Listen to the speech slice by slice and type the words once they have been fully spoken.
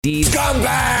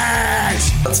Scumbags!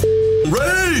 Let's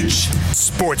rage!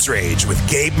 Sports Rage with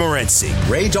Gabe Morency.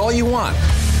 Rage all you want.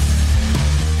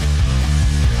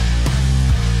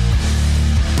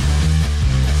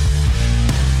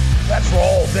 Let's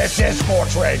roll. This is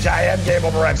Sports Rage. I am Gabe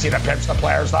Morency, the pimps, the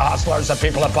players, the hustlers, the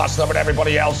people that bust them, and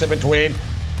everybody else in between.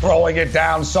 Throwing it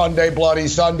down Sunday Bloody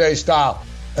Sunday style.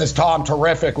 As Tom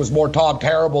Terrific was more Tom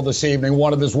Terrible this evening,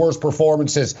 one of his worst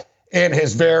performances in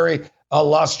his very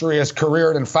illustrious career.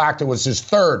 And in fact, it was his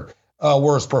third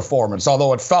worst performance,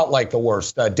 although it felt like the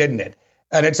worst, didn't it?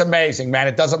 And it's amazing, man.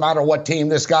 It doesn't matter what team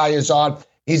this guy is on.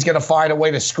 He's going to find a way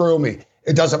to screw me.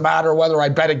 It doesn't matter whether I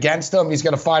bet against him. He's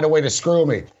going to find a way to screw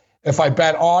me. If I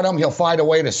bet on him, he'll find a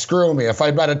way to screw me. If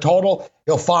I bet a total,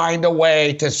 he'll find a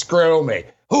way to screw me.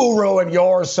 Who ruined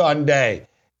your Sunday?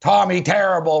 Tommy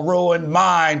Terrible ruined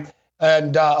mine.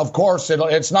 And, of course,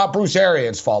 it's not Bruce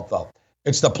Arians' fault, though.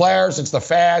 It's the players, it's the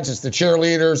fans, it's the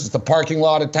cheerleaders, it's the parking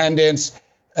lot attendants,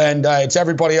 and it's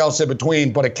everybody else in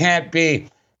between. But it can't be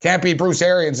Bruce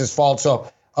Arians' fault.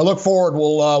 So I look forward.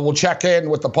 We'll check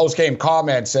in with the post-game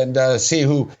comments and see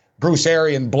who Bruce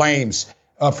Arians blames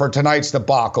for tonight's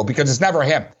debacle, because it's never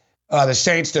him. The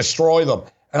Saints destroy them.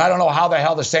 And I don't know how the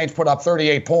hell the Saints put up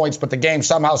 38 points, but the game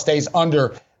somehow stays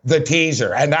under the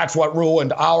teaser. And that's what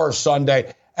ruined our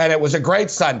Sunday. And it was a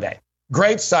great Sunday.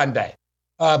 Great Sunday.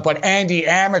 But Andy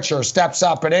Amateur steps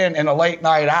up and in the late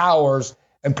night hours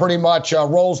and pretty much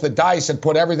rolls the dice and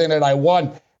put everything that I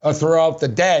won throughout the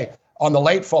day on the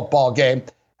late football game.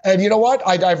 And you know what?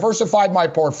 I diversified my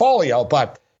portfolio,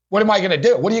 but what am I going to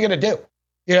do? What are you going to do?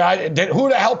 You know, who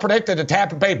the hell predicted the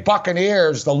Tampa Bay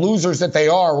Buccaneers, the losers that they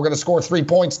are, were going to score 3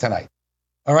 points tonight?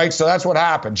 All right, so that's what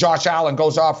happened. Josh Allen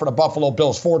goes off for the Buffalo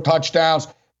Bills, 4 touchdowns,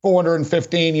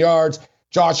 415 yards.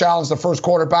 Josh Allen's the first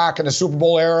quarterback in the Super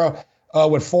Bowl era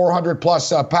with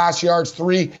 400-plus pass yards,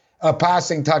 3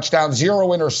 passing touchdowns, 0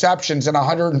 interceptions, and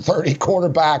 130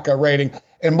 quarterback rating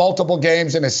in multiple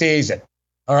games in a season.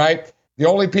 All right? The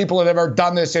only people that have ever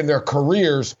done this in their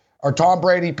careers are Tom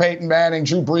Brady, Peyton Manning,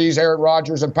 Drew Brees, Aaron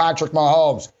Rodgers, and Patrick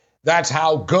Mahomes. That's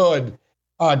how good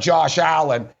Josh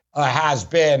Allen has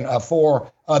been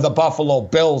for the Buffalo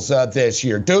Bills this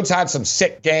year. Dude's had some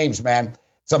sick games, man.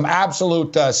 Some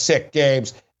absolute sick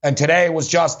games. And today was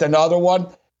just another one.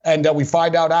 And we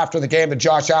find out after the game that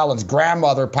Josh Allen's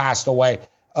grandmother passed away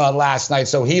last night.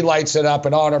 So he lights it up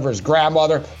in honor of his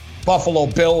grandmother. Buffalo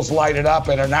Bills light it up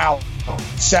and are now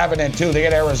 7-2. They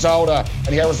get Arizona, and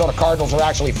the Arizona Cardinals are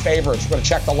actually favorites. We're going to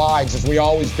check the lines, as we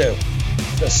always do.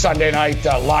 The Sunday night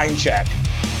line check.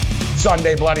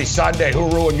 Sunday Bloody Sunday. Who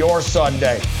ruined your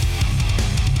Sunday?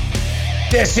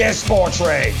 This is Sports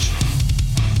Rage.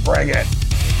 Bring it.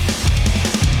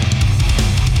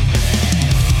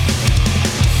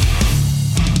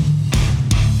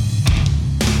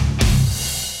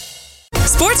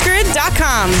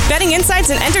 SportsGrid.com. Betting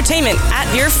insights and entertainment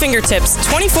at your fingertips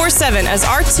 24/7 as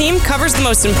our team covers the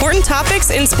most important topics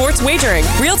in sports wagering.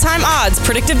 Real-time odds,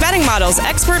 predictive betting models,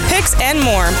 expert picks, and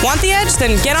more. Want the edge?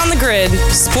 Then get on the grid.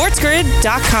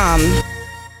 SportsGrid.com.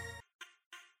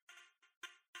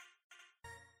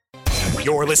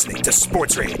 You're listening to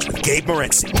Sports Rage with Gabe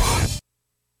Morency.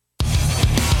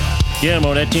 Yeah,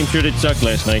 Mo, that team sure did suck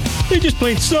last night. They just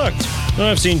plain sucked.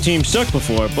 I've seen teams suck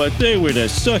before, but they were the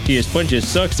suckiest bunch of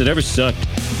sucks that ever sucked.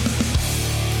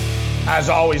 As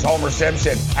always, Homer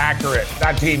Simpson, accurate.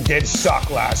 That team did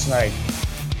suck last night.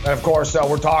 And, of course,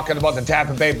 we're talking about the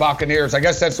Tampa Bay Buccaneers. I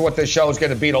guess that's what this show is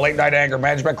going to be. The late night anger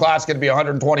management class is going to be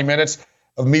 120 minutes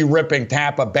of me ripping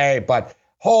Tampa Bay. But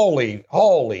holy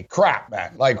crap,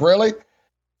 man. Like, really?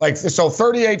 Like, so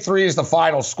 38-3 is the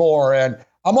final score. And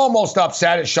I'm almost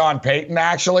upset at Sean Payton,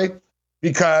 actually,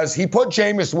 because he put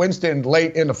Jameis Winston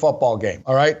late in the football game,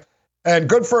 all right? And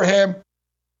good for him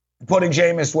putting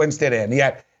Jameis Winston in.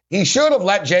 Yet he should have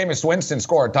let Jameis Winston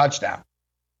score a touchdown.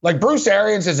 Like, Bruce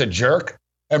Arians is a jerk,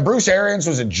 and Bruce Arians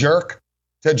was a jerk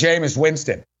to Jameis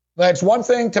Winston. It's one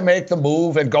thing to make the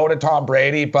move and go to Tom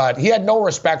Brady, but he had no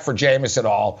respect for Jameis at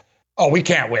all. Oh, we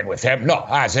can't win with him. No,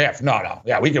 as if. No.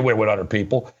 Yeah, we can win with other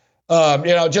people.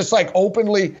 Just like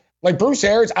openly, like Bruce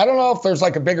Arians, I don't know if there's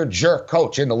like a bigger jerk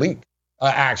coach in the league.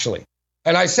 Actually.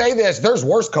 And I say this, there's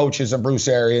worse coaches than Bruce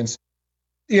Arians.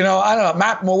 You know, I don't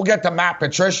know, we'll get to Matt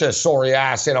Patricia's sorry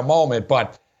ass in a moment,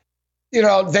 but, you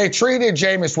know, they treated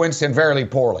Jameis Winston very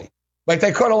poorly. Like,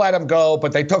 they could have let him go,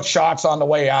 but they took shots on the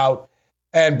way out,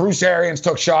 and Bruce Arians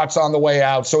took shots on the way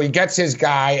out, so he gets his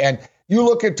guy, and you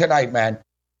look at tonight, man.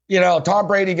 You know, Tom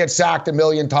Brady gets sacked a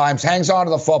million times, hangs on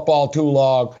to the football too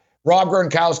long. Rob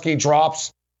Gronkowski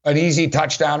drops an easy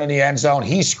touchdown in the end zone.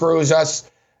 He screws us.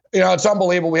 You know, it's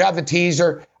unbelievable. We have the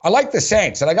teaser. I like the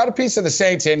Saints, and I got a piece of the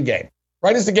Saints in game.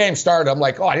 Right as the game started, I'm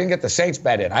like, oh, I didn't get the Saints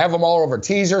bet in. I have them all over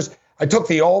teasers. I took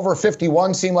the over.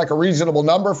 51 seemed like a reasonable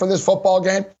number for this football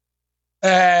game.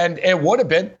 And it would have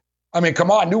been. I mean, come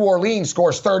on, New Orleans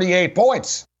scores 38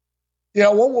 points. You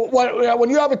know, when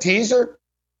you have a teaser,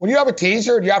 you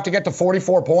have to get to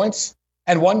 44 points,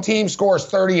 and one team scores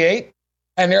 38,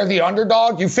 and they're the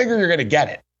underdog, you figure you're going to get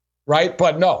it, right?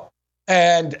 But no.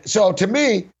 And so to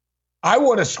me, I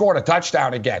would have scored a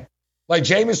touchdown again. Like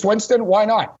Jameis Winston, why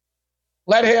not?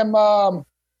 Let him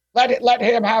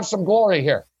have some glory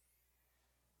here.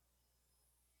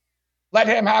 Let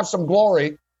him have some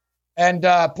glory and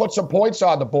put some points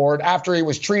on the board after he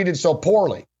was treated so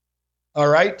poorly. All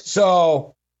right?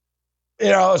 So, you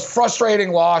know, it was a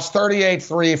frustrating loss,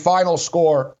 38-3, final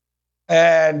score.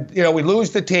 And, you know, we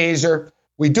lose the teaser.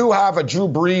 We do have a Drew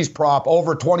Brees prop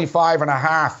over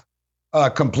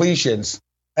 25.5 completions.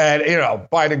 And, you know,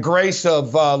 by the grace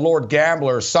of Lord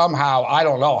Gambler, somehow, I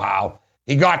don't know how,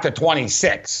 he got to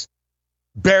 26.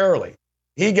 Barely.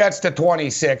 He gets to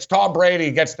 26. Tom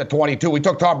Brady gets to 22. We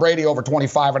took Tom Brady over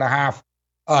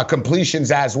 25.5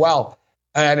 completions as well.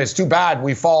 And it's too bad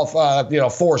we fall,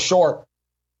 4 short.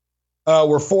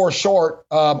 We're 4 short.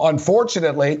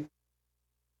 Unfortunately,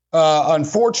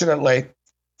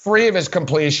 3 of his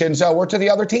completions were to the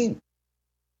other team.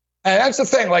 And that's the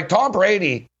thing. Like Tom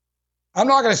Brady, I'm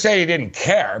not going to say he didn't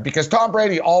care because Tom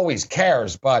Brady always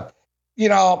cares. But, you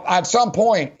know, at some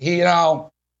point,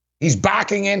 he's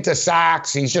backing into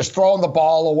sacks. He's just throwing the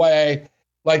ball away.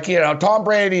 Like, you know, Tom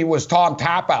Brady was Tom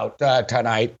Tap Out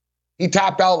tonight. He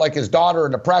tapped out like his daughter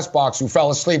in the press box who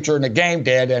fell asleep during the game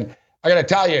did. And I got to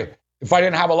tell you, if I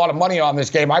didn't have a lot of money on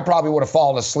this game, I probably would have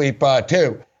fallen asleep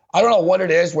too. I don't know what it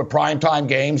is with primetime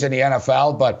games in the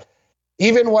NFL, but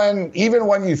even when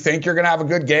you think you're going to have a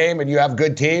good game and you have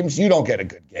good teams, you don't get a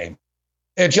good game.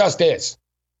 It just is.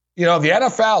 You know, the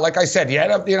NFL, like I said, you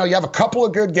have a couple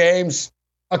of good games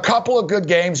a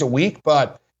week,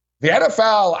 but the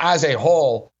NFL as a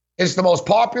whole is the most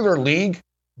popular league,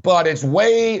 but it's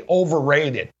way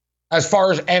overrated as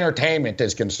far as entertainment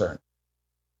is concerned.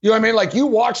 You know what I mean? Like you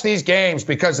watch these games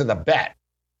because of the bet,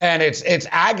 and it's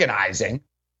agonizing.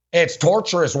 It's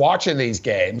torturous watching these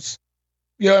games.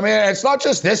 You know what I mean? It's not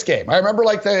just this game. I remember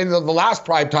like the last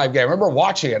primetime game. I remember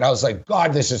watching it, and I was like,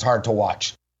 God, this is hard to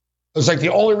watch. It was like the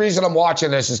only reason I'm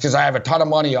watching this is because I have a ton of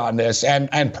money on this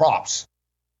and props.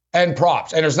 And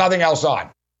there's nothing else on,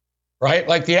 right?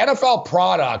 Like the NFL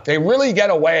product, they really get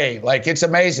away. Like it's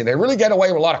amazing. They really get away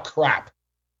with a lot of crap.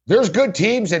 There's good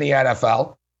teams in the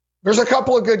NFL. There's a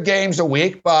couple of good games a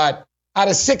week, but out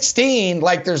of 16,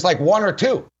 like there's like 1 or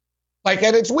 2. Like,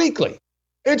 and it's weekly.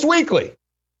 It's weekly.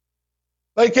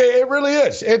 Like it really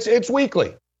is. It's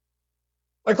weekly.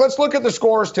 Like, let's look at the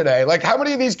scores today. Like how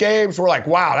many of these games were like,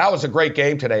 wow, that was a great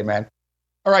game today, man.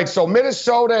 All right, so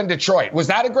Minnesota and Detroit. Was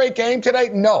that a great game today?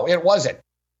 No, it wasn't.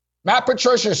 Matt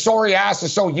Patricia's sorry ass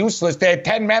is so useless. They had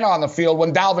 10 men on the field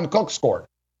when Dalvin Cook scored.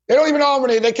 They don't even know how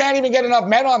many. They can't even get enough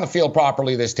men on the field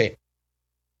properly, this team.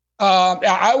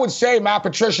 I would say Matt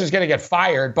Patricia is going to get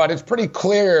fired, but it's pretty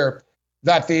clear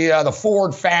that the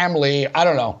Ford family, I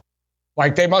don't know,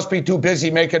 like they must be too busy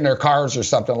making their cars or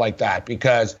something like that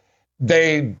because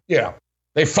they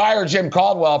fired Jim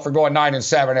Caldwell for going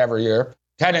 9-7 every year.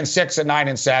 10-6 and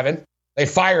 9-7. They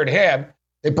fired him.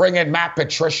 They bring in Matt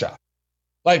Patricia.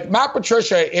 Like Matt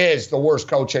Patricia is the worst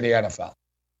coach in the NFL.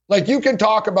 Like you can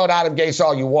talk about Adam Gase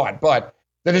all you want, but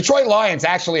the Detroit Lions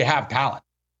actually have talent.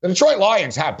 The Detroit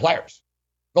Lions have players.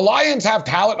 The Lions have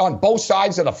talent on both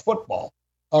sides of the football.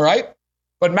 All right.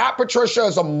 But Matt Patricia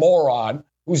is a moron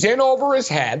who's in over his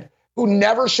head, who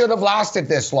never should have lasted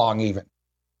this long even.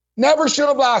 Never should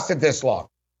have lasted this long.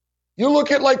 You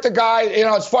look at like the guy, you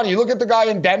know, it's funny. You look at the guy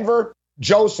in Denver,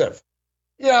 Joseph.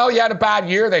 You know, he had a bad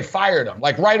year. They fired him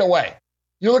like right away.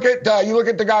 You look at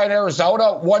the guy in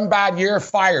Arizona, one bad year,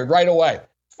 fired right away.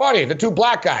 It's funny. The 2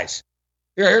 black guys.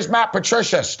 Here's Matt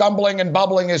Patricia stumbling and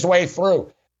bubbling his way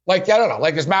through. Like, I don't know.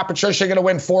 Like, is Matt Patricia going to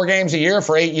win 4 games a year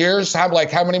for 8 years? How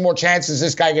many more chances is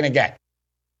this guy going to get?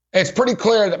 It's pretty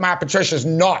clear that Matt Patricia is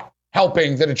not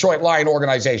helping the Detroit Lion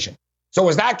organization. So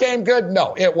was that game good?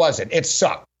 No, it wasn't. It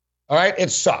sucked. All right,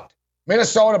 it sucked.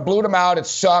 Minnesota blew them out. It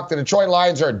sucked. The Detroit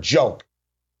Lions are a joke.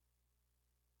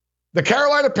 The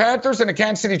Carolina Panthers and the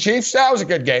Kansas City Chiefs, that was a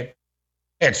good game.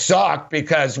 It sucked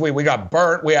because we got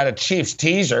burnt. We had a Chiefs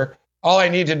teaser. All I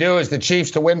need to do is the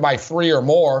Chiefs to win by 3 or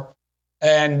more.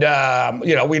 And,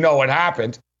 we know what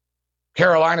happened.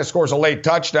 Carolina scores a late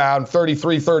touchdown,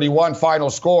 33-31 final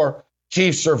score.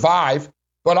 Chiefs survive.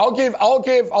 But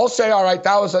I'll say, all right,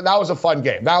 that was a fun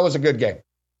game. That was a good game.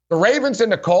 The Ravens and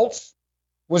the Colts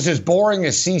was as boring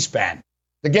as C-SPAN.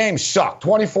 The game sucked.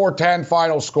 24-10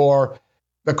 final score.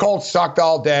 The Colts sucked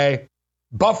all day.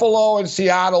 Buffalo and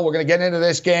Seattle, we're going to get into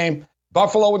this game.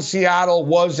 Buffalo and Seattle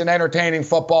was an entertaining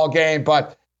football game,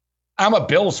 but I'm a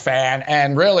Bills fan,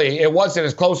 and really, it wasn't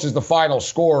as close as the final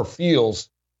score feels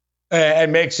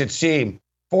and makes it seem.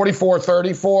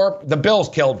 44-34, the Bills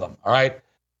killed them, all right?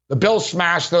 The Bills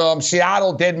smashed them.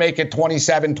 Seattle did make it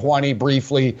 27-20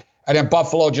 briefly, and then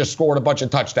Buffalo just scored a bunch of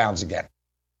touchdowns again.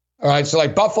 All right, so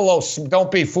like Buffalo,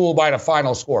 don't be fooled by the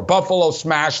final score. Buffalo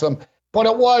smashed them, but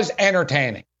it was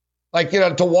entertaining. Like,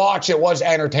 to watch, it was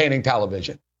entertaining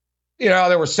television.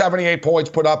 There were 78 points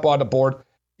put up on the board.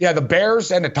 Yeah, the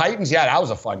Bears and the Titans, yeah, that was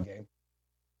a fun game.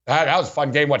 That was a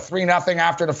fun game. 3-0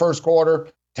 after the first quarter,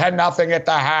 10-0 at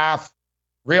the half.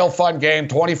 Real fun game,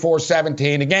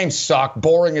 24-17. The game sucked,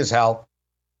 boring as hell.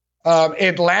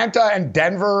 Atlanta and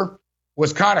Denver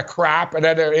was kind of crap. And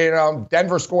then,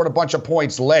 Denver scored a bunch of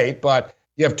points late, but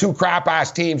you have two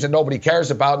crap-ass teams that nobody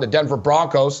cares about, the Denver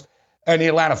Broncos and the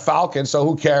Atlanta Falcons, so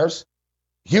who cares?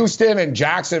 Houston and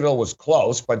Jacksonville was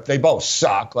close, but they both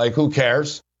suck. Like, who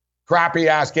cares?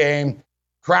 Crappy-ass game.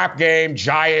 Crap game.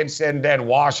 Giants and then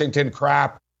Washington,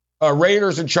 crap.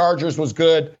 Raiders and Chargers was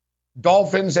good.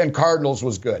 Dolphins and Cardinals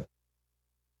was good.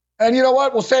 And you know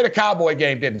what? We'll say the Cowboy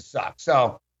game didn't suck.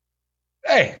 So,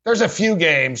 hey, there's a few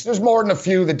games. There's more than a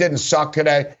few that didn't suck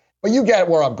today. But you get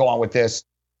where I'm going with this.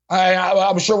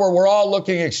 I'm sure we're all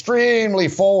looking extremely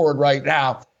forward right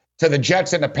now to the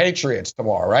Jets and the Patriots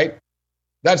tomorrow, right?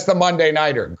 That's the Monday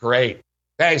Nighter. Great.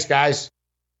 Thanks, guys.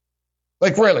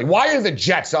 Like, really, why are the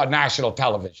Jets on national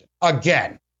television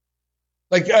again?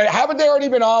 Like, haven't they already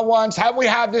been on once? Have we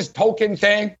had this token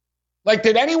thing? Like,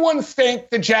 did anyone think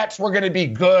the Jets were going to be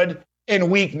good in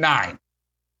week 9?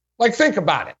 Like, think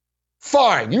about it.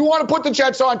 Fine. You want to put the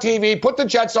Jets on TV? Put the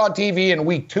Jets on TV in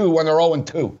week 2 when they're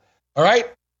 0-2. All right?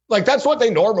 Like, that's what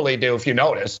they normally do, if you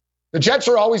notice. The Jets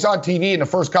are always on TV in the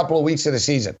first couple of weeks of the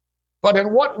season. But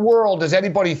in what world does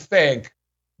anybody think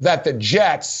that the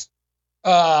Jets,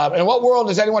 in what world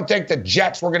does anyone think the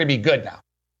Jets were going to be good now?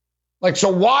 Like, so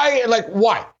why?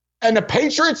 And the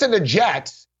Patriots and the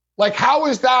Jets, like, how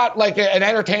is that like an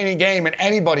entertaining game in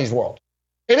anybody's world?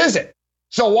 It isn't.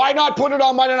 So why not put it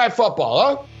on Monday Night Football,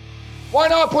 huh? Why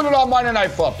not put it on Monday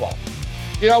Night Football?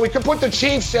 We could put the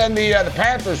Chiefs and the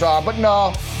Panthers on, but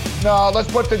no,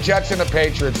 let's put the Jets and the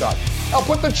Patriots on. I'll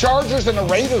put the Chargers and the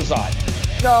Raiders on.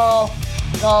 No,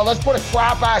 let's put a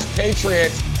crap-ass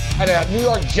Patriots and a New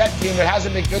York Jet team that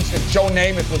hasn't been good since Joe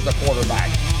Namath was the quarterback.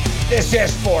 This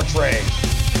is Sports Rage.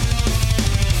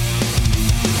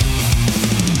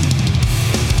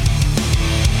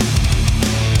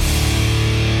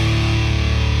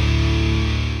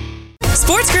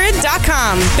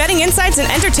 SportsGrid.com. Betting insights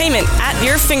and entertainment at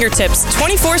your fingertips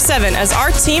 24/7 as our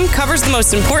team covers the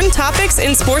most important topics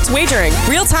in sports wagering.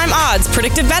 Real-time odds,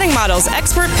 predictive betting models,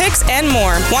 expert picks, and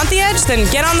more. Want the edge?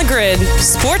 Then get on the grid.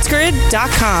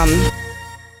 SportsGrid.com.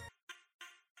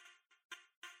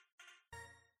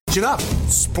 It up.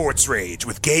 Sports Rage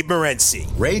with Gabe Morency.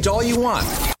 Rage all you want.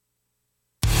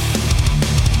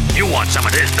 You want some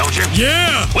of this, don't you?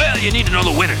 Yeah! Well, you need to know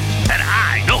the winner, and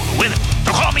I know the winner.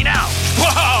 So call me now.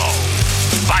 Whoa!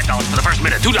 $5 for the first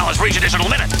minute, $2 for each additional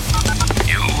minute.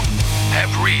 You have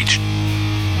reached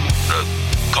the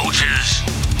coach's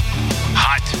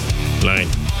hot Line.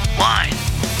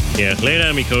 Yeah, lay it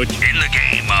on me, coach. in the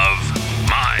game of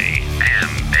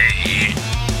Miami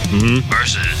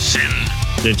versus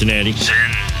Cincinnati.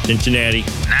 Cincinnati.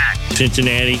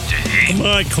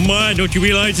 Come on. Don't you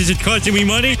realize this is costing me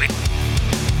money?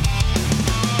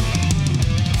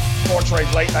 Sports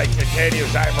Rage Late Night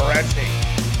continues. I'm Morency.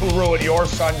 Who ruined your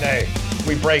Sunday?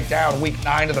 We break down week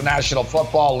 9 of the National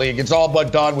Football League. It's all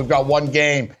but done. We've got one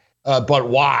game. But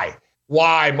why?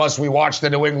 Why must we watch the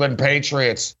New England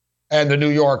Patriots and the New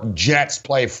York Jets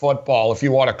play football, if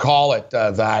you want to call it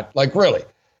that? Like, really?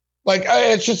 Like,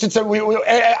 I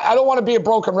don't want to be a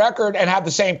broken record and have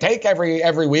the same take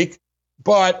every week.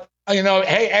 But,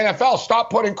 hey, NFL, stop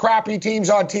putting crappy teams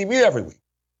on TV every week.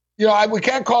 We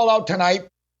can't call out tonight.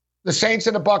 The Saints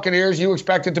and the Buccaneers, you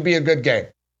expect it to be a good game.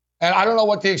 And I don't know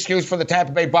what the excuse for the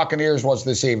Tampa Bay Buccaneers was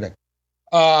this evening.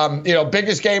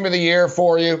 Biggest game of the year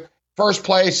for you. First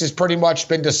place has pretty much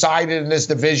been decided in this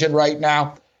division right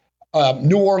now.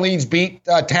 New Orleans beat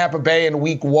Tampa Bay in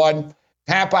week 1.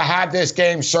 Tampa had this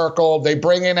game circled. They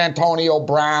bring in Antonio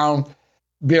Brown,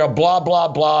 blah, blah,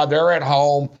 blah. They're at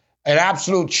home. An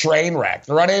absolute train wreck.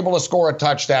 They're unable to score a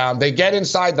touchdown. They get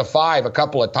inside the 5 a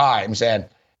couple of times, and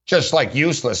just like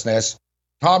uselessness.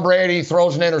 Tom Brady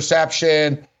throws an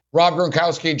interception. Rob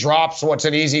Gronkowski drops what's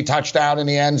an easy touchdown in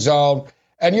the end zone.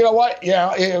 And you know what?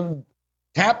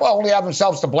 Tampa only have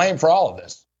themselves to blame for all of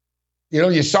this.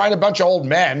 You sign a bunch of old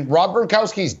men. Rob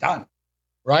Gronkowski's done,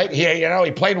 right?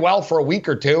 He played well for a week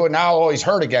or two, and now he's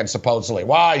hurt again, supposedly.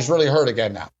 Wow, he's really hurt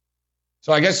again now.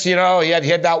 So I guess, he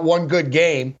had that one good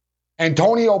game.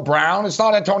 Antonio Brown, it's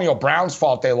not Antonio Brown's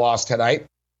fault they lost tonight,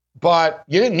 but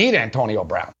you didn't need Antonio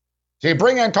Brown. So you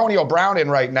bring Antonio Brown in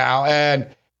right now, and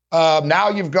now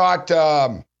you've got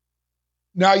Tom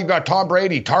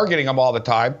Brady targeting him all the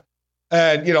time.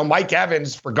 And, Mike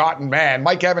Evans, forgotten man.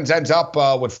 Mike Evans ends up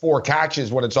with 4 catches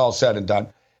when it's all said and done.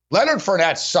 Leonard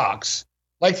Fournette sucks.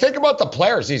 Like, think about the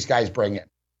players these guys bring in.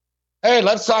 Hey,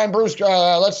 let's sign Rob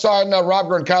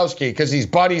Gronkowski because he's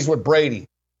buddies with Brady.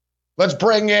 Let's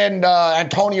bring in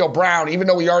Antonio Brown, even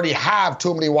though we already have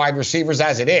too many wide receivers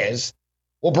as it is.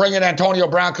 We'll bring in Antonio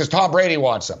Brown because Tom Brady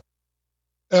wants him.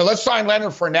 Let's sign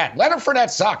Leonard Fournette. Leonard Fournette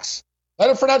sucks.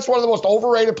 Leonard Fournette's one of the most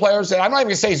overrated players. And I'm not even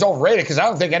going to say he's overrated because I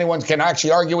don't think anyone can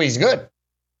actually argue he's good.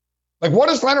 Like, what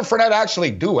does Leonard Fournette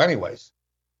actually do anyways?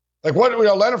 Like,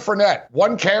 Leonard Fournette,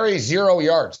 1 carry, 0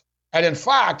 yards. And in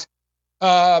fact,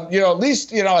 at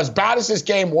least, as bad as this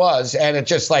game was, and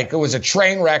it was a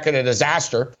train wreck and a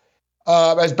disaster,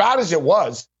 as bad as it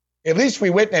was, at least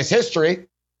we witnessed history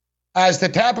as the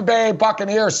Tampa Bay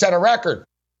Buccaneers set a record.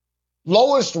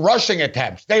 Lowest rushing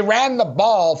attempts. They ran the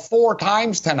ball 4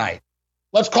 times tonight.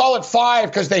 Let's call it 5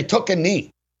 because they took a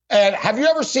knee. And have you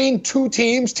ever seen 2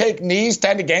 teams take knees to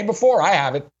end a game before? I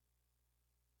haven't.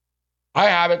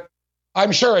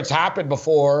 I'm sure it's happened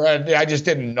before, and I just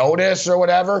didn't notice or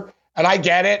whatever. And I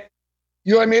get it.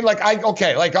 You know what I mean? Like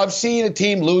I've seen a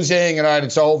team losing and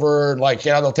it's over, and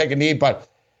they'll take a knee. But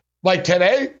like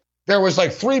today, there was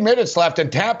 3 minutes left,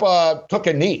 and Tampa took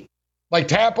a knee. Like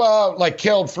Tampa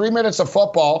killed 3 minutes of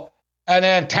football. And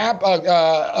then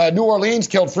New Orleans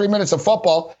killed 3 minutes of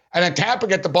football, and then Tampa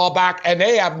get the ball back, and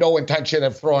they have no intention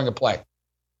of throwing a play.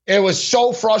 It was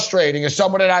so frustrating as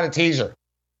someone had a teaser.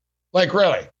 Like,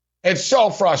 really. It's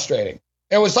so frustrating.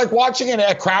 It was like watching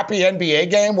a crappy NBA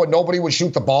game where nobody would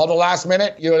shoot the ball at the last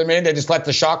minute. You know what I mean? They just let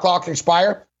the shot clock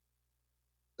expire.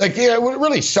 It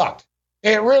really sucked.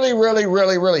 It really, really,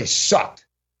 really, really sucked.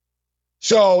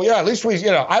 So, at least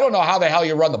I don't know how the hell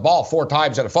you run the ball 4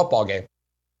 times in a football game.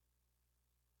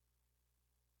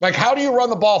 Like, how do you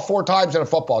run the ball 4 times in a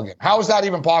football game? How is that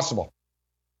even possible?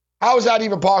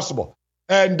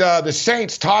 And the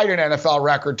Saints tied an NFL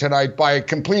record tonight by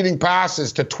completing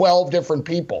passes to 12 different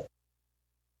people.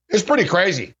 It's pretty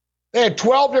crazy. They had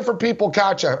 12 different people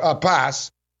catch a pass,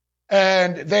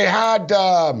 and they had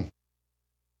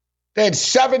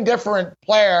 7 different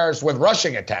players with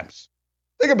rushing attempts.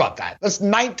 Think about that. That's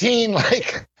 19.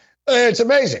 It's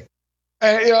amazing.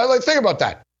 And think about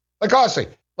that. Honestly.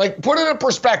 Put it in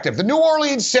perspective. The New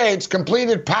Orleans Saints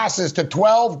completed passes to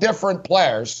 12 different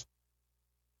players.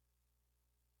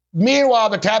 Meanwhile,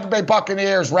 the Tampa Bay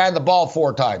Buccaneers ran the ball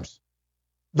 4 times.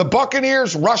 The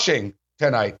Buccaneers rushing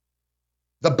tonight.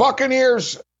 The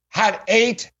Buccaneers had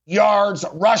 8 yards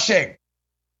rushing.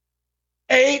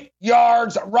 8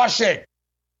 yards rushing.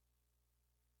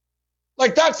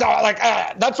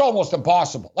 That's almost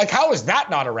impossible. How is that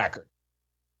not a record?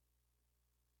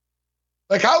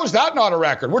 How is that not a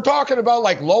record? We're talking about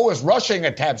lowest rushing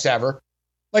attempts ever.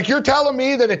 You're telling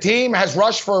me that a team has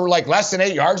rushed for less than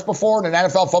 8 yards before in an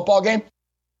NFL football game?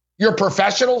 You're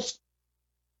professionals?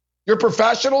 You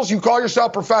call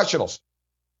yourself professionals.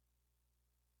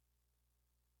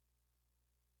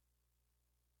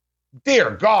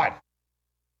 Dear God.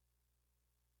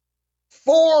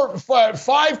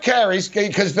 5 carries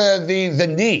because the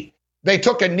knee. They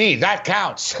took a knee. That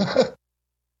counts.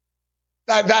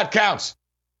 That counts.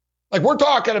 We're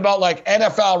talking about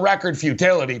NFL record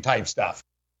futility type stuff.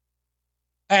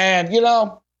 And,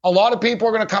 a lot of people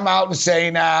are going to come out and say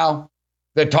now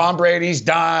that Tom Brady's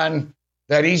done,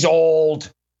 that he's old,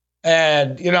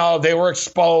 and, they were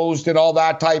exposed and all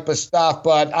that type of stuff.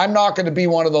 But I'm not going to be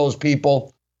one of those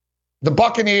people. The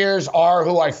Buccaneers are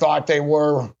who I thought they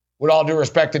were. With all due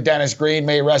respect to Dennis Green,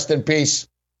 may he rest in peace.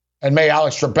 And may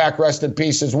Alex Trebek rest in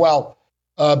peace as well.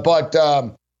 But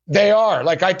they are,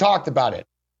 I talked about it.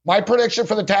 My prediction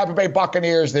for the Tampa Bay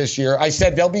Buccaneers this year, I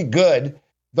said they'll be good.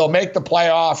 They'll make the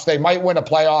playoffs. They might win a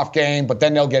playoff game, but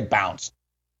then they'll get bounced.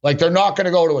 They're not going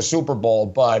to go to a Super Bowl,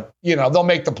 but, they'll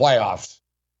make the playoffs.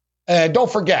 And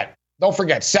don't forget,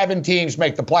 7 teams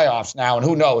make the playoffs now, and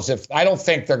who knows I don't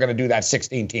think they're going to do that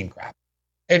 16-team crap.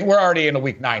 We're already into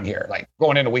week 9 here,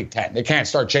 going into week 10. They can't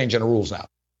start changing the rules now.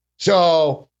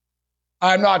 So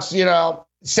I'm not,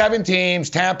 7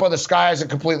 teams, Tampa, the sky hasn't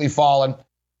completely fallen.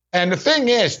 And the thing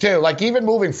is, too, even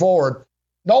moving forward,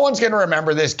 no one's going to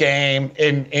remember this game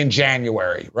in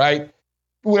January, right?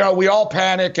 We all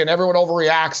panic and everyone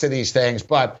overreacts to these things,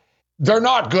 but they're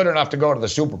not good enough to go to the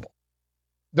Super Bowl.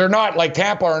 they're not, like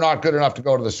Tampa are not good enough to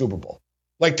go to the Super Bowl.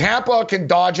 Like Tampa can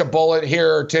dodge a bullet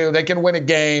here or two. They can win a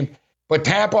game, but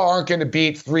Tampa aren't going to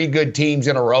beat 3 good teams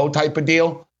in a row type of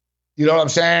deal. You know what I'm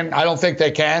saying? I don't think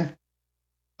they can.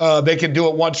 They can do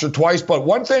it once or twice. But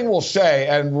one thing we'll say,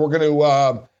 and we're going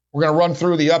to run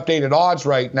through the updated odds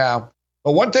right now.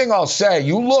 But one thing I'll say,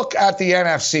 you look at the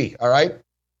NFC, all right?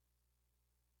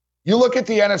 You look at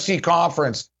the NFC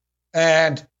conference,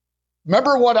 and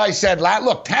remember what I said?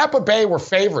 Look, Tampa Bay were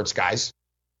favorites, guys.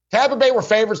 Tampa Bay were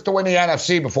favorites to win the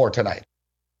NFC before tonight.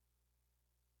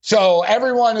 So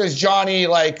everyone is Johnny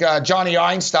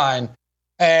Einstein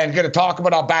and going to talk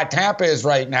about how bad Tampa is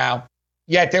right now.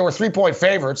 Yet they were 3-point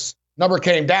favorites. Number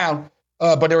came down,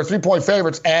 but they were 3-point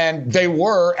favorites, and they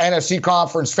were NFC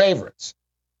conference favorites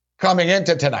coming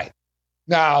into tonight.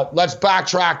 Now, let's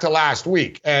backtrack to last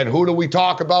week. And who do we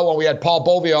talk about when we had Paul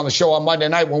Bovia on the show on Monday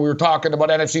night when we were talking about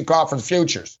NFC conference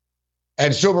futures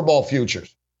and Super Bowl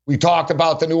futures? We talked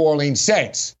about the New Orleans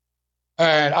Saints.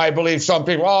 And I believe some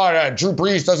people, Drew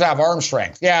Brees doesn't have arm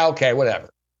strength. Yeah, okay, whatever.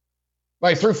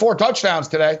 Like 3-4 touchdowns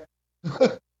today.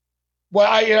 Well,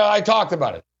 I talked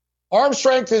about it. Arm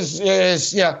strength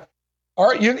is you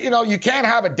can't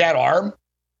have a dead arm.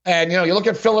 And, you look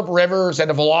at Phillip Rivers and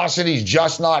the velocity's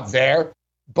just not there.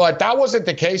 But that wasn't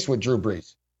the case with Drew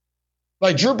Brees.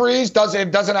 Like Drew Brees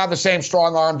doesn't have the same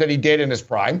strong arm that he did in his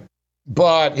prime,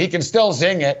 but he can still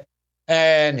zing it.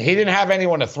 And he didn't have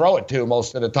anyone to throw it to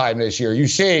most of the time this year. You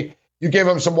give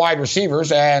him some wide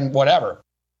receivers and whatever.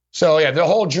 So, yeah, the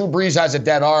whole Drew Brees has a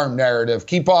dead arm narrative.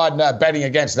 Keep on betting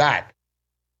against that.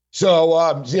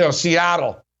 So,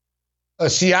 Seattle.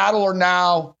 Seattle are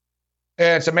now,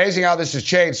 and it's amazing how this has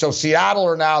changed. So, Seattle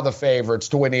are now the favorites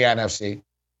to win the NFC.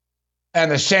 And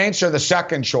the Saints are the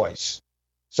second choice.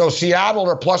 So, Seattle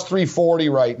are plus 340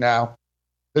 right now.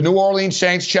 The New Orleans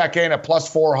Saints check in at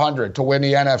plus 400 to win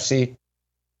the NFC.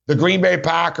 The Green Bay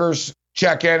Packers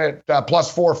check in at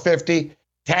plus 450.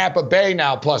 Tampa Bay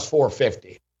now plus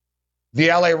 450. The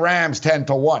LA Rams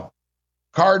 10-1.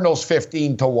 Cardinals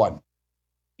 15-1.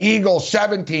 Eagles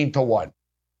 17-1.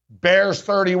 Bears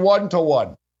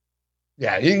 31-1.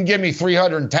 Yeah, you can give me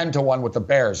 310-1 with the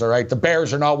Bears, all right? The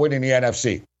Bears are not winning the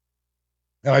NFC.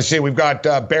 And I see we've got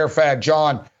Bear fan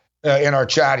John in our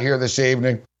chat here this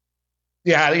evening.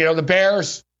 Yeah, the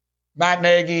Bears, Matt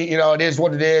Nagy, it is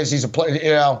what it is. He's a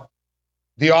player,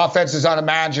 the offense is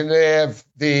unimaginative.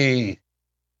 The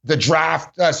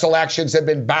draft selections have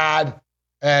been bad.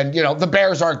 And, the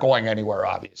Bears aren't going anywhere,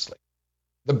 obviously.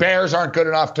 The Bears aren't good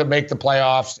enough to make the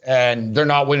playoffs, and they're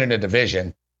not winning a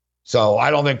division. So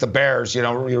I don't think the Bears,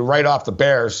 you write off the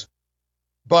Bears.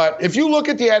 But if you look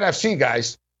at the NFC,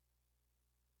 guys,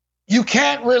 you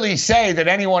can't really say that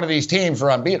any one of these teams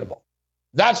are unbeatable.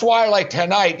 That's why, like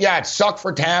tonight, it sucked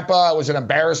for Tampa. It was an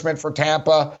embarrassment for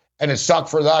Tampa, and it sucked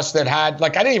for us that had, I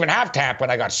didn't even have Tampa,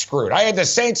 and I got screwed. I had the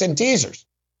Saints and teasers.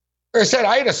 Like I said,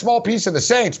 I had a small piece of the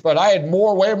Saints, but I had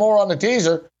way more on the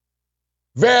teaser.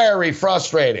 Very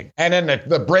frustrating. And then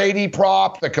the Brady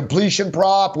prop, the completion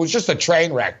prop, was just a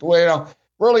train wreck.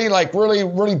 Really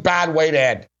bad way to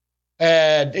end.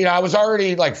 And, I was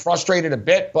already, frustrated a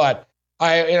bit, but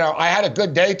I had a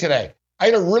good day today. I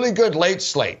had a really good late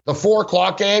slate. The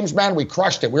 4:00 games, man, we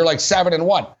crushed it. We were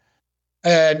 7-1.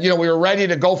 And, we were ready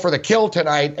to go for the kill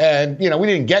tonight. And, we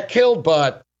didn't get killed,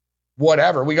 but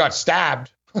whatever. We got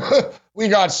stabbed. We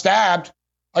got stabbed.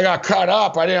 I got cut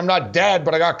up. I'm not dead,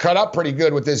 but I got cut up pretty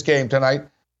good with this game tonight.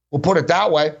 We'll put it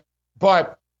that way.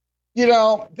 But,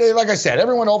 like I said,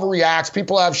 everyone overreacts.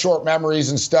 People have short memories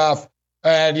and stuff.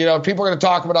 And, people are going to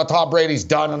talk about how Tom Brady's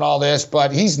done and all this,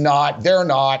 but he's not. They're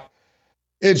not.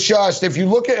 It's just, if you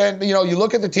look at, you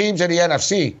look at the teams in the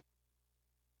NFC,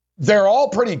 they're all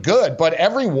pretty good, but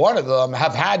every one of them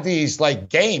have had these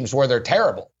games where they're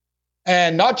terrible.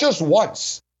 And not just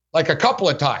once, a couple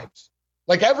of times.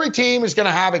 Every team is going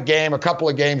to have a couple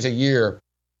of games a year,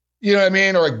 you know what I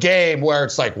mean? Or a game where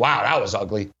it's wow, that was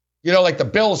ugly. The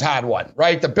Bills had one,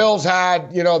 right? The Bills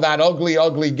had, that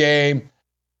ugly game,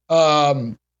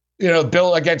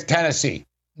 Bill against Tennessee.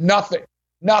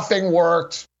 Nothing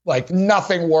worked.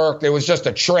 Nothing worked. It was just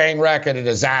a train wreck and a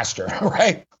disaster,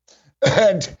 right?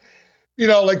 And,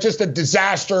 just a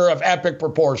disaster of epic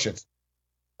proportions.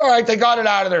 All right, they got it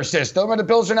out of their system, and the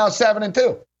Bills are now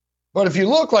 7-2. But if you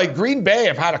look, Green Bay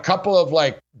have had a couple of,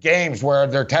 games where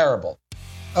they're terrible.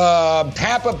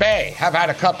 Tampa Bay have had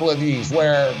a couple of these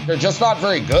where they're just not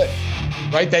very good,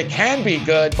 right? They can be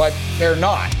good, but they're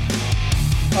not.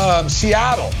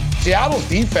 Seattle's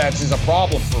defense is a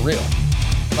problem for real.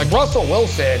 Russell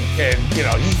Wilson,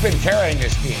 he's been carrying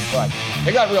this team, but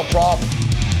they got real problems.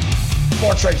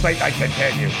 Sports Rage Late Night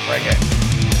continues. Bring it.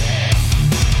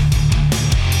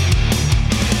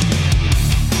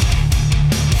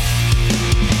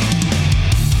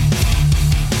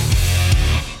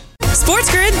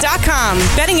 SportsGrid.com.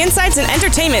 Betting insights and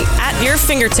entertainment at your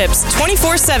fingertips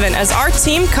 24/7 as our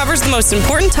team covers the most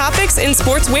important topics in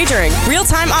sports wagering.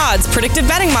 Real-time odds, predictive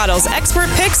betting models, expert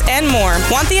picks, and more.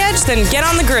 Want the edge? Then get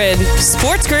on the grid.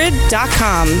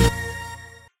 SportsGrid.com.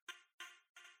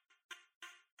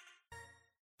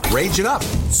 Rage it up.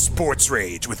 Sports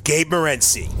Rage with Gabe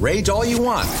Morency. Rage all you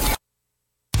want.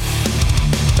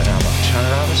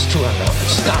 $100,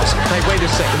 $200. Hey, wait a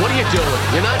second. What are you doing?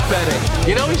 You're not betting.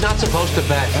 You know he's not supposed to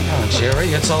bet. Come on, Jerry.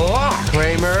 It's a lock.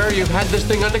 Kramer, you've had this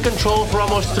thing under control for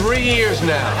almost 3 years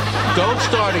now. Don't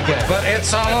start again. But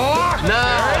it's a lock. No.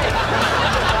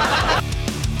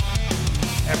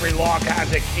 Every lock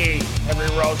has a key. Every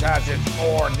rose has its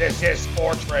thorn. This is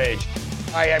Sports Rage.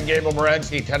 I am Gabriel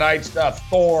Morency. Tonight's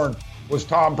thorn was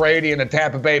Tom Brady and the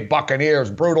Tampa Bay Buccaneers.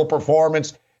 Brutal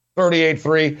performance,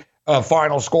 38-3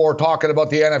 final score. Talking about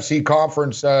the NFC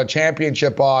Conference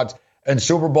Championship odds and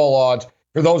Super Bowl odds.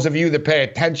 For those of you that pay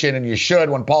attention, and you should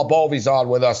when Paul Bovey's on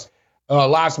with us,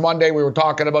 last Monday we were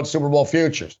talking about Super Bowl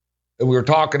futures. We were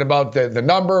talking about the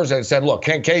numbers and said, look,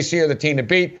 can KC are the team to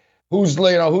beat? Who's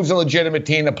a legitimate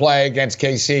team to play against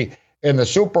KC in the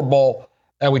Super Bowl?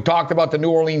 And we talked about the New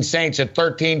Orleans Saints at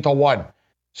 13-1.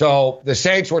 So the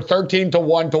Saints were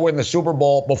 13-1 to win the Super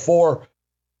Bowl before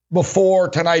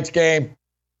tonight's game.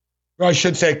 Or I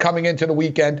should say coming into the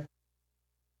weekend.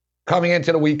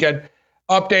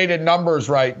 Updated numbers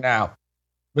right now.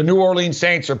 The New Orleans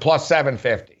Saints are plus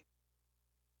 750.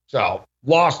 So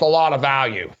lost a lot of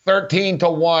value.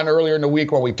 13-1 earlier in the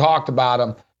week when we talked about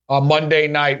them. On Monday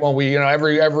night, when we,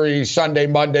 every Sunday,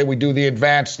 Monday, we do the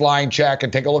advanced line check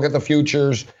and take a look at the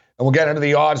futures, and we'll get into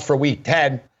the odds for week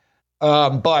 10.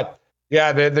 But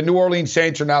yeah, the New Orleans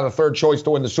Saints are now the third choice to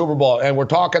win the Super Bowl. And we're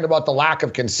talking about the lack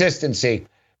of consistency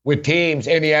with teams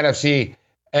in the NFC.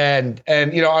 And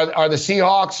are the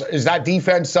Seahawks, is that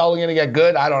defense selling going to get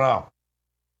good? I don't know.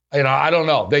 I don't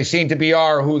know. They seem to be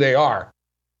who they are.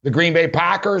 The Green Bay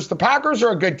Packers, the Packers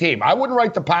are a good team. I wouldn't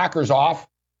write the Packers off.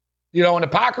 And the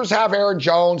Packers have Aaron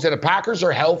Jones, and the Packers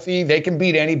are healthy. They can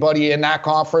beat anybody in that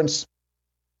conference.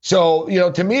 So,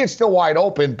 to me, it's still wide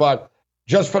open. But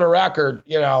just for the record,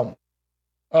 when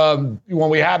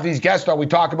we have these guests on, we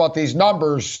talk about these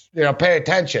numbers, pay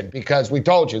attention, because we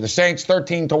told you the Saints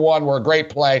 13-1 were a great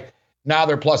play. Now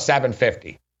they're plus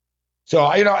 750. So,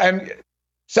 and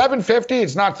 750,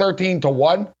 it's not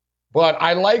 13-1, but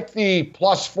I like the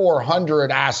plus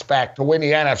 400 aspect to win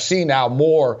the NFC now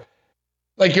more.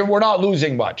 Like, we're not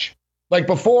losing much. Like,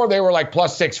 before, they were like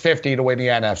plus 650 to win the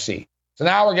NFC. So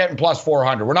now we're getting plus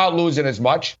 400. We're not losing as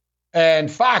much.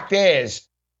 And fact is,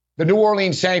 the New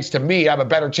Orleans Saints, to me, have a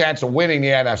better chance of winning the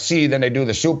NFC than they do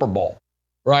the Super Bowl,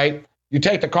 right? You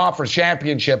take the conference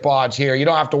championship odds here, you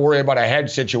don't have to worry about a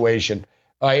head situation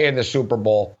in the Super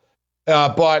Bowl.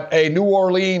 But a New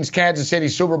Orleans, Kansas City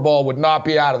Super Bowl would not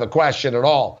be out of the question at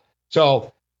all.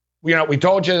 So, we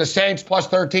told you the Saints plus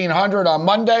 1,300 on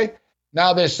Monday.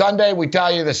 Now this Sunday, we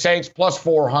tell you the Saints plus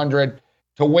 400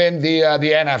 to win the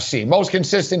NFC. Most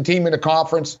consistent team in the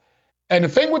conference. And the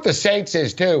thing with the Saints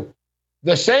is, too,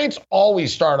 the Saints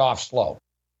always start off slow.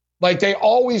 Like, they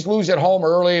always lose at home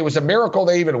early. It was a miracle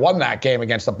they even won that game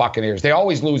against the Buccaneers. They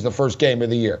always lose the first game of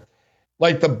the year.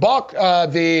 Like, the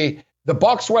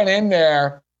Bucs went in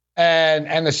there,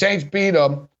 and the Saints beat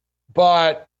them.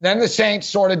 But then the Saints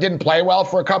sort of didn't play well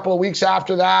for a couple of weeks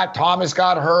after that. Thomas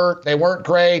got hurt. They weren't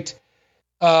great.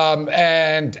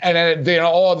 And then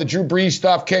all the Drew Brees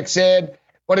stuff kicks in.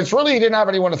 But it's really, he didn't have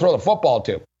anyone to throw the football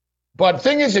to. But the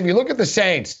thing is, if you look at the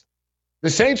Saints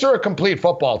are a complete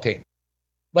football team.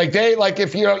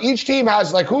 If each team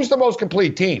has, who's the most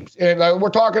complete teams? And we're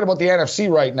talking about the NFC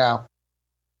right now.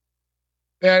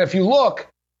 And if you look,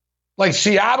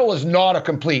 Seattle is not a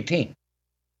complete team.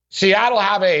 Seattle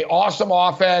have a awesome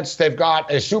offense. They've got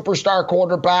a superstar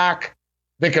quarterback.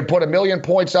 They can put 1 million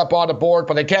points up on the board,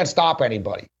 but they can't stop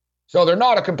anybody. So they're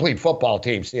not a complete football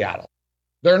team, Seattle.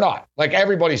 They're not.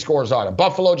 Everybody scores on them.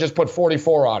 Buffalo just put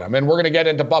 44 on them, and we're going to get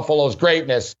into Buffalo's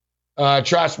greatness,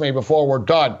 trust me, before we're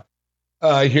done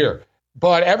here.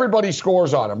 But everybody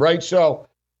scores on them, right? So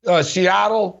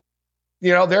Seattle,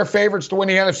 they're favorites to win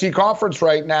the NFC Conference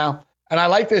right now, and I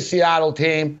like this Seattle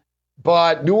team,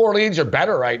 but New Orleans are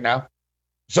better right now.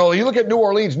 So you look at New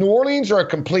Orleans are a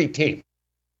complete team.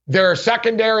 Their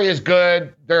secondary is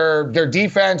good. Their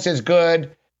defense is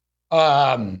good.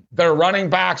 Their running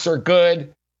backs are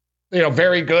good.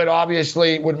 Very good,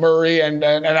 obviously, with Murray and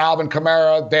Alvin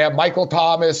Kamara. They have Michael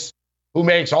Thomas, who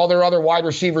makes all their other wide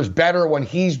receivers better when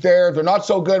he's there. They're not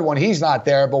so good when he's not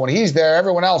there, but when he's there,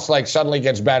 everyone else suddenly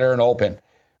gets better and open,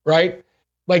 right?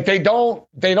 They don't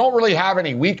really have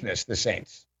any weakness, the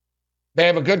Saints. They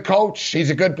have a good coach. He's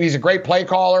a great play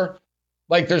caller.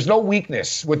 Like, there's no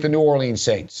weakness with the New Orleans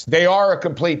Saints. They are a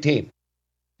complete team.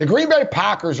 The Green Bay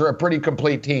Packers are a pretty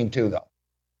complete team too, though.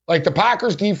 Like, the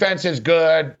Packers defense is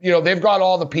good. They've got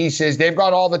all the pieces. They've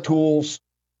got all the tools.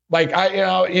 Like,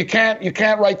 you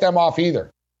can't write them off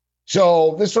either.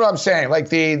 So this is what I'm saying. Like,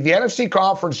 the NFC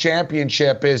Conference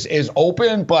Championship is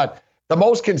open, but the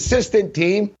most consistent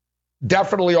team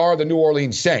definitely are the New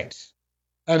Orleans Saints.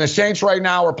 And the Saints right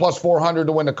now are plus 400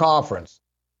 to win the conference.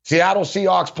 Seattle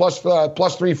Seahawks plus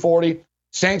 340.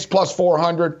 Saints plus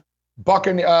 400.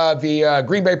 The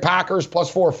Green Bay Packers plus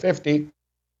 450.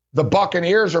 The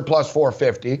Buccaneers are plus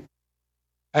 450.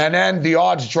 And then the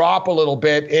odds drop a little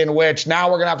bit, in which now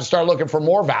we're going to have to start looking for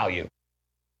more value,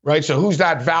 right? So who's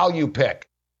that value pick?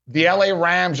 The LA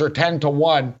Rams are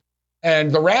 10-1.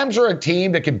 And the Rams are a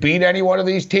team that could beat any one of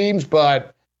these teams,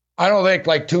 but I don't think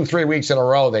like 2-3 weeks in a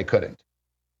row they couldn't,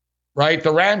 right?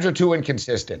 The Rams are too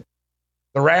inconsistent.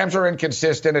 The Rams are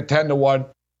inconsistent at 10-1.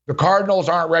 The Cardinals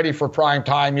aren't ready for prime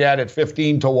time yet at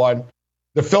 15-1.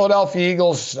 The Philadelphia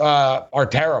Eagles are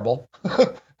terrible.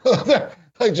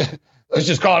 Let's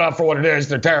just call it out for what it is.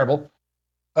 They're terrible.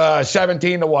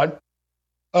 17-1.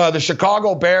 The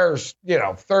Chicago Bears,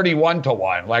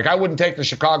 31-1. Like, I wouldn't take the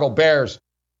Chicago Bears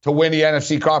to win the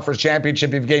NFC Conference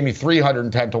Championship if you gave me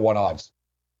 310-1 odds.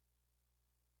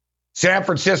 San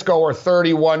Francisco are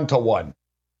 31-1.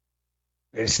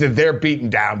 They're beaten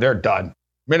down. They're done.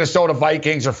 Minnesota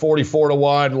Vikings are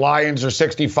 44-1. Lions are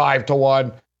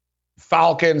 65-1.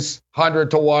 Falcons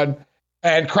 100-1.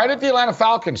 And credit the Atlanta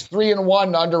Falcons,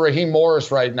 3-1 under Raheem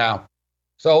Morris right now.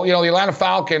 So, the Atlanta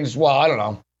Falcons, well, I don't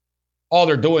know. All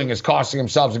they're doing is costing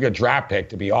themselves a good draft pick,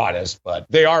 to be honest. But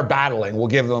they are battling. We'll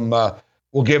give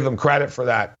them credit for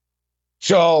that.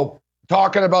 So,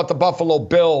 talking about the Buffalo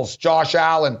Bills, Josh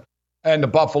Allen and the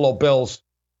Buffalo Bills.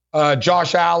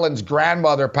 Josh Allen's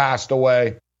grandmother passed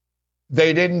away.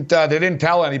 They didn't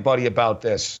tell anybody about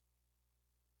this.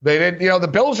 They didn't, the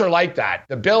Bills are like that.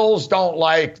 The Bills don't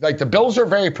like the Bills are a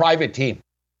very private team.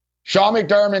 Sean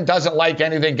McDermott doesn't like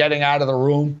anything getting out of the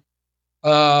room.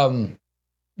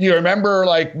 You remember,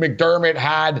 like, McDermott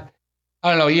had, I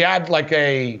don't know, he had like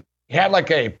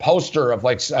a poster of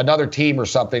like another team or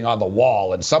something on the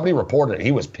wall, and somebody reported it.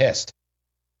 He was pissed.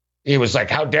 He was like,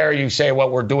 "How dare you say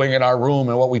what we're doing in our room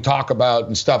and what we talk about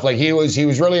and stuff." Like, he was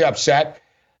really upset.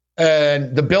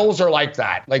 And the Bills are like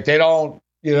that. Like, they don't,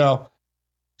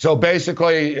 So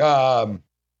basically, Sean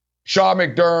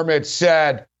McDermott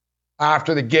said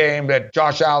after the game that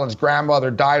Josh Allen's grandmother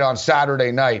died on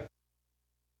Saturday night,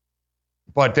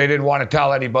 but they didn't want to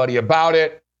tell anybody about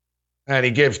it. And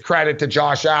he gives credit to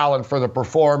Josh Allen for the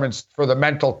performance, for the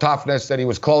mental toughness, that he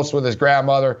was close with his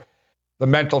grandmother, the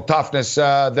mental toughness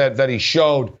that he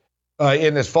showed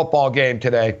in this football game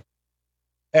today.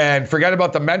 And forget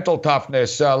about the mental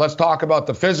toughness. Let's talk about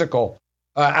the physical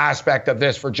aspect of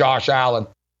this for Josh Allen.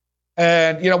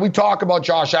 And, we talk about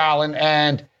Josh Allen,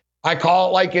 and I call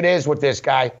it like it is with this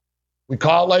guy. We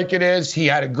call it like it is. He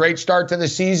had a great start to the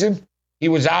season. He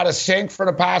was out of sync for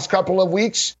the past couple of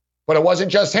weeks, but it wasn't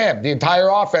just him. The entire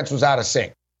offense was out of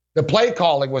sync. The play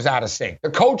calling was out of sync. The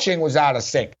coaching was out of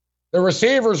sync. The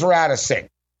receivers were out of sync.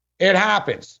 It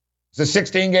happens. It's a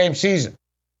 16-game season.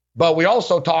 But we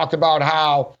also talked about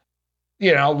how,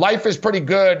 life is pretty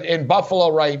good in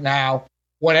Buffalo right now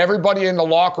when everybody in the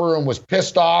locker room was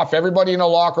pissed off, everybody in the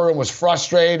locker room was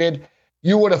frustrated.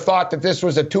 You would have thought that this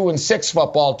was a 2-6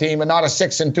 football team and not a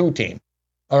 6-2 team.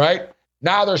 All right?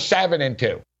 Now they're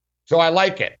 7-2. So I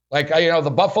like it. Like,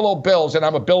 the Buffalo Bills, and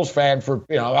I'm a Bills fan for,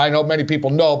 I know many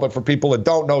people know, but for people that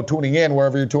don't know, tuning in,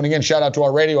 wherever you're tuning in, shout out to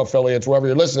our radio affiliates, wherever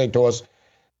you're listening to us.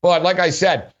 But like I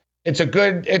said, it's a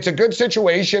good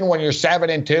situation when you're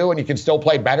 7-2 and you can still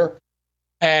play better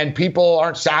and people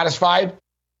aren't satisfied.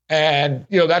 And,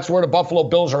 that's where the Buffalo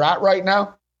Bills are at right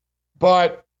now.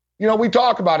 But, we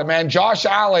talk about it, man. Josh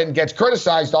Allen gets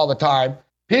criticized all the time.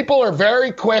 People are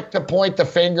very quick to point the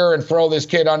finger and throw this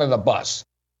kid under the bus.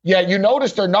 Yet you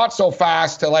notice they're not so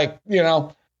fast to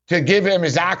to give him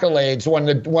his accolades when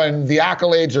the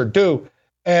accolades are due.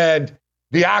 And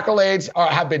the accolades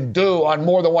have been due on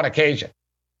more than one occasion.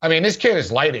 I mean, this kid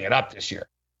is lighting it up this year.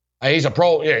 He's a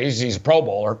pro. Yeah, he's a Pro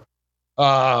Bowler.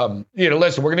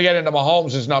 Listen, we're going to get into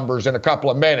Mahomes' numbers in a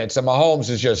couple of minutes, and Mahomes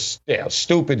is just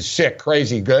stupid, sick,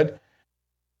 crazy good.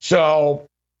 So,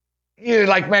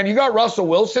 man, you got Russell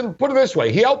Wilson. Put it this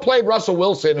way: he outplayed Russell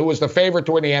Wilson, who was the favorite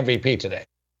to win the MVP today,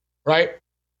 right?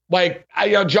 Like,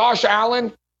 Josh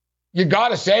Allen, you got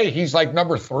to say he's like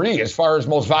number 3 as far as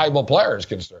most valuable player is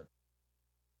concerned.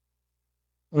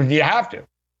 You have to.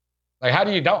 Like, how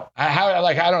do you don't?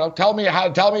 I don't know. Tell me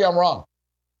I'm wrong.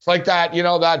 It's like that,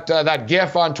 that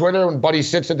GIF on Twitter when Buddy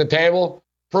sits at the table.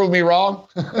 Prove me wrong.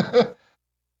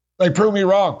 They prove me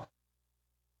wrong.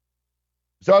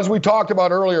 So as we talked about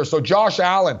earlier, so Josh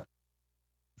Allen,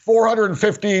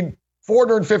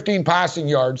 415 passing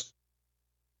yards,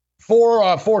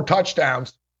 four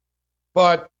touchdowns,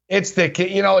 but it's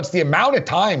the amount of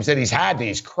times that he's had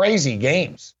these crazy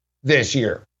games this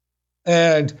year.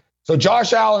 And so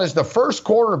Josh Allen is the first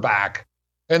quarterback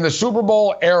in the Super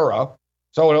Bowl era.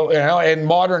 So, in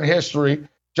modern history,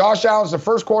 Josh Allen's the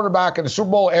first quarterback in the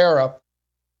Super Bowl era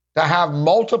to have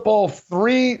multiple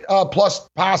 3+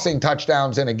 passing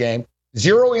touchdowns in a game,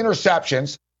 0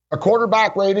 interceptions, a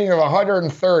quarterback rating of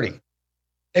 130,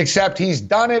 except he's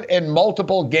done it in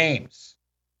multiple games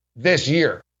this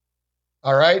year.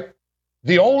 All right?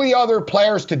 The only other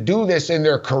players to do this in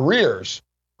their careers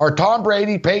are Tom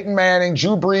Brady, Peyton Manning,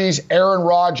 Drew Brees, Aaron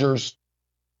Rodgers,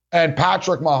 and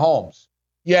Patrick Mahomes.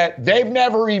 Yet they've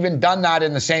never even done that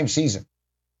in the same season.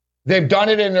 They've done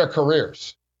it in their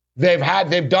careers. They've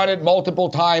done it multiple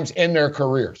times in their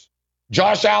careers.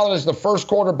 Josh Allen is the first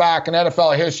quarterback in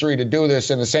NFL history to do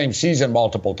this in the same season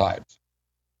multiple times.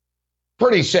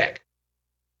 Pretty sick.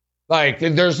 Like,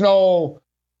 there's no,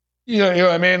 you know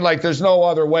what I mean? Like, there's no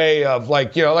other way of,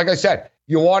 like I said,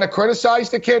 you want to criticize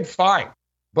the kid? Fine.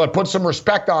 But put some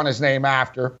respect on his name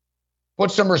after. Put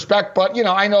some respect, but,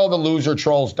 I know the loser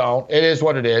trolls don't. It is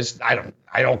what it is. I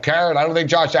don't care, and I don't think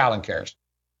Josh Allen cares.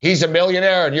 He's a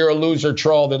millionaire, and you're a loser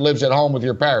troll that lives at home with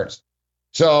your parents.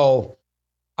 So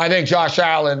I think Josh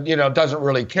Allen, doesn't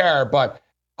really care, but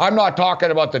I'm not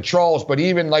talking about the trolls, but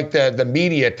even like the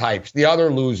media types, the other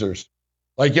losers.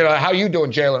 Like, how you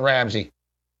doing, Jalen Ramsey?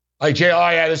 Like, oh,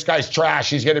 yeah, this guy's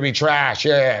trash. He's going to be trash.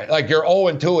 Yeah. Like, you're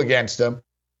 0-2 against him.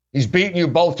 He's beaten you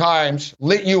both times,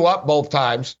 lit you up both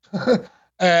times.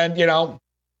 And,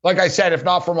 like I said, if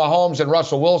not for Mahomes and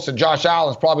Russell Wilson, Josh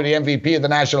Allen's probably the MVP of the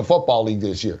National Football League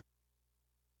this year.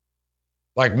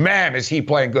 Like, man, is he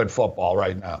playing good football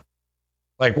right now.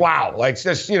 Like, wow. Like,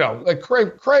 just, like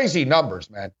crazy numbers,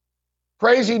 man.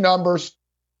 Crazy numbers.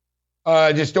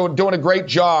 Just doing a great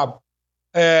job.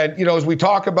 And, as we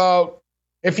talk about,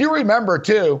 if you remember,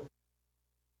 too,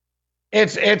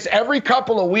 it's every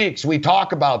couple of weeks we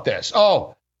talk about this.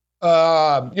 Oh,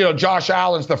 Josh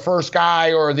Allen's the first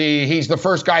guy, or he's the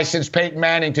first guy since Peyton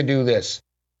Manning to do this,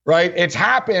 right? It's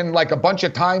happened like a bunch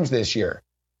of times this year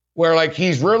where like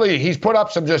he's put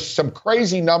up some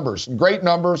crazy numbers, some great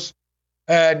numbers.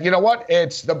 And you know what?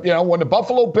 It's when the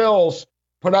Buffalo Bills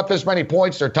put up this many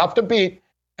points, they're tough to beat.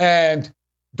 And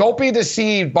don't be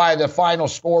deceived by the final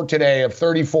score today of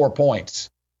 34 points.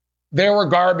 There were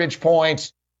garbage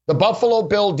points. The Buffalo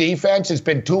Bill defense has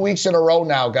been 2 weeks in a row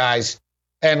now, guys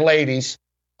and ladies,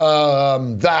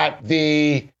 that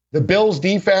the Bills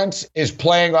defense is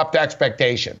playing up to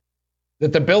expectation.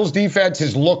 That the Bills defense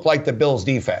has looked like the Bills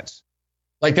defense.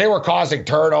 Like they were causing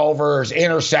turnovers,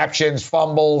 interceptions,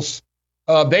 fumbles.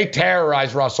 They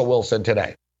terrorized Russell Wilson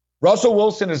today. Russell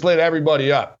Wilson has lit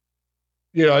everybody up.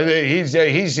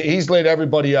 He's lit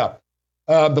everybody up.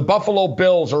 The Buffalo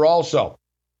Bills are also.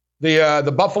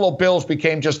 The Buffalo Bills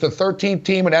became just the 13th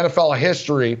team in NFL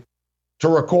history to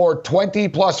record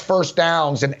 20-plus first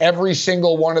downs in every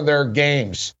single one of their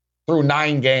games through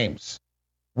 9 games.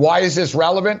 Why is this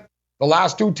relevant? The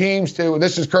last 2 teams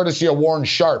this is courtesy of Warren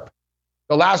Sharp.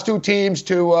 The last 2 teams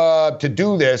to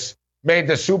do this made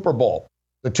the Super Bowl.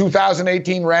 The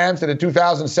 2018 Rams and the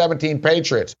 2017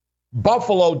 Patriots.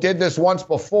 Buffalo did this once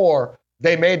before.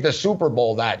 They made the Super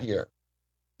Bowl that year.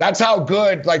 That's how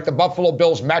good like the Buffalo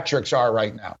Bills metrics are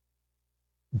right now.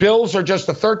 Bills are just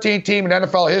the 13th team in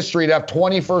NFL history to have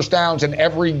 20 first downs in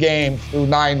every game through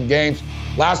 9 games.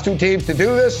 Last 2 teams to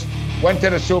do this went to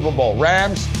the Super Bowl,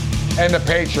 Rams and the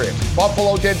Patriots.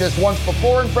 Buffalo did this once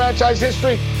before in franchise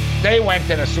history. They went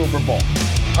to the Super Bowl.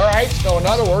 All right, so in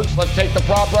other words, let's take the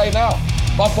prop right now.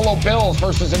 Buffalo Bills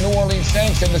versus the New Orleans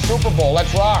Saints in the Super Bowl.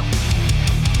 Let's rock.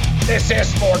 This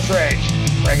is Sports Rage.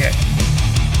 Bring it.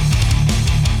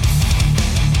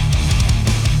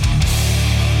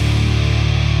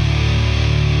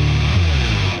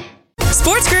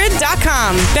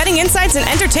 SportsGrid.com. Betting insights and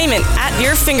entertainment at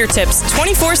your fingertips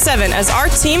 24/7 as our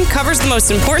team covers the most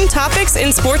important topics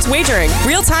in sports wagering.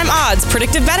 Real-time odds,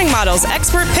 predictive betting models,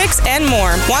 expert picks, and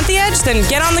more. Want the edge? Then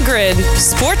get on the grid.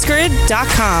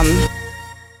 SportsGrid.com.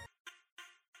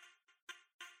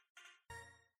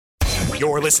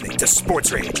 You're listening to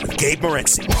Sports Rage with Gabe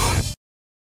Morency.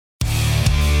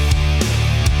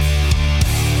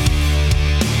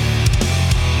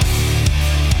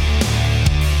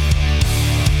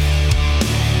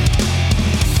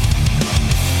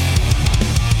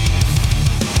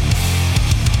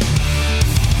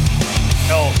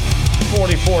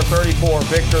 44-34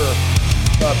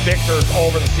 victors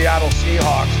over the Seattle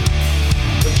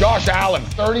Seahawks. But Josh Allen,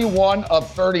 31 of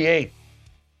 38.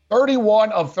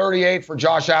 31 of 38 for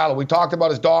Josh Allen. We talked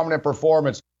about his dominant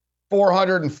performance.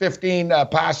 415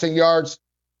 passing yards.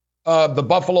 The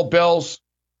Buffalo Bills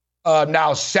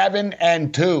now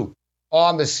 7-2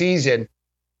 on the season.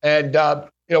 And,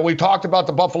 we talked about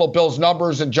the Buffalo Bills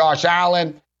numbers and Josh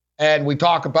Allen. And we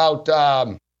talk about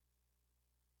the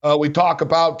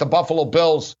Buffalo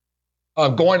Bills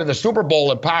going to the Super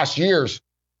Bowl in past years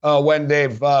when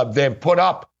they've put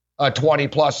up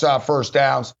 20-plus first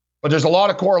downs. But there's a lot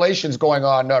of correlations going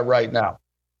on right now.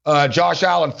 Josh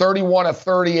Allen, 31 of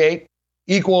 38,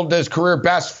 equaled his career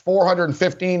best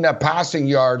 415 passing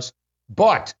yards.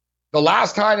 But the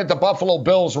last time that the Buffalo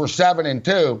Bills were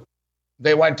 7-2,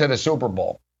 they went to the Super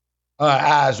Bowl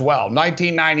as well,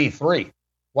 1993.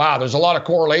 Wow, there's a lot of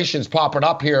correlations popping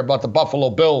up here about the Buffalo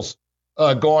Bills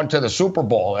going to the Super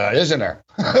Bowl, isn't there?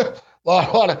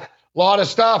 lot of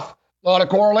stuff, a lot of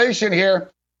correlation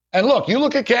here. And look, you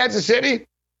look at Kansas City,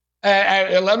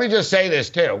 and let me just say this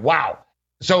too. Wow.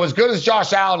 So as good as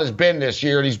Josh Allen has been this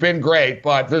year, and he's been great,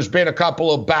 but there's been a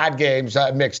couple of bad games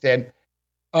mixed in.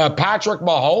 Patrick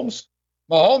Mahomes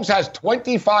has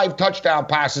 25 touchdown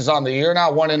passes on the year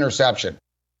now, 1 interception.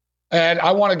 And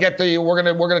I want to get we're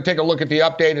gonna take a look at the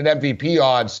updated MVP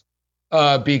odds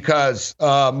because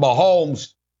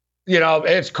Mahomes,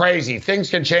 it's crazy. Things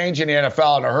can change in the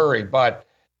NFL in a hurry. But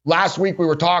last week we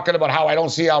were talking about how I don't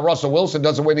see how Russell Wilson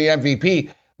doesn't win the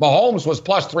MVP. Mahomes was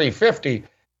plus 350.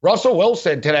 Russell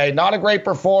Wilson today, not a great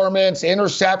performance,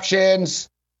 interceptions.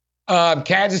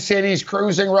 Kansas City's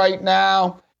cruising right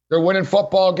now. They're winning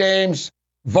football games.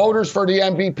 Voters for the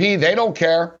MVP, they don't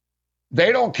care.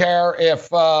 They don't care if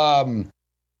the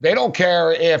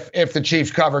Chiefs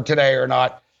cover today or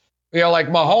not. Like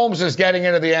Mahomes is getting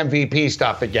into the MVP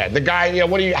stuff again. The guy,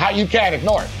 you can't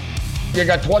ignore it. You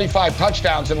got 25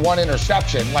 touchdowns and 1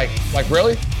 interception. Like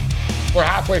really? We're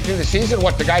halfway through the season.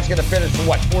 What, the guy's going to finish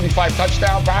for 45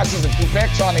 touchdown passes and 2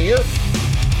 picks on a year?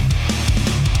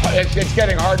 It's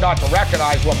getting hard not to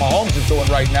recognize what Mahomes is doing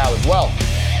right now as well.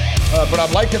 But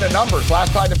I'm liking the numbers.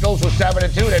 Last time the Bills were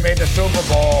 7-2, they made the Super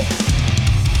Bowl.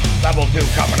 Level 2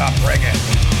 coming up. Bring it.